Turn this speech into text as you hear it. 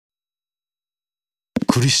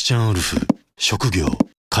クリスチャン・ウルフ、職業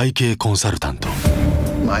会計コンサルタント。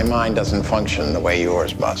 My mind doesn't function the way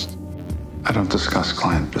yours must. I don't discuss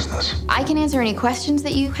client business. I can answer any questions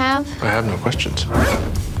that you have. I have no questions.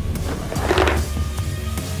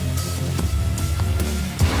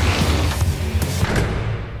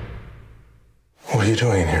 What are you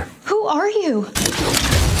doing here? Who are you?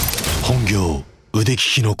 本業腕利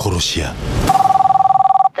きの殺し屋。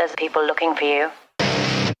 There's people looking for you.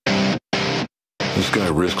 This guy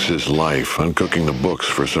risks his life uncooking the books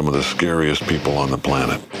for some of the scariest people on the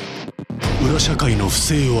planet. 裏社会の不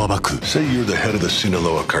正を暴く。 Say you're the head of the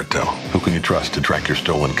Sinaloa cartel. Who can you trust to track your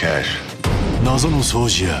stolen cash? 謎の掃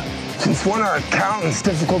除屋。 Since when are accountants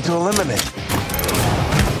difficult to eliminate?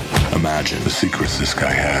 Imagine the secrets this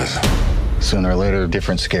guy has. Sooner or later,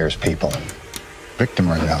 different scares people.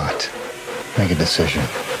 Victim or not, make a decision.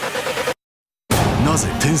 なぜ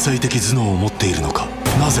天才的頭脳を持っているのか。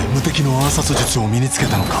なぜ無敵の暗殺術を身につけ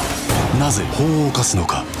たのか。なぜ法を犯すの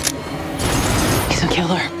か。 He's a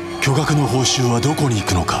killer. 巨額の報酬はどこに行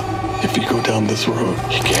くのか。 If you go down this road,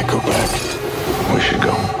 you can't go back. We should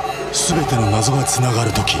go. 全ての謎がつなが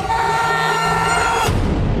るとき、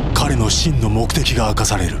彼の真の目的が明か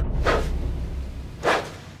される。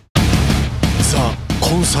ザ・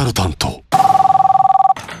コンサルタント。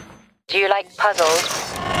 Do you like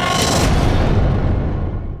puzzles?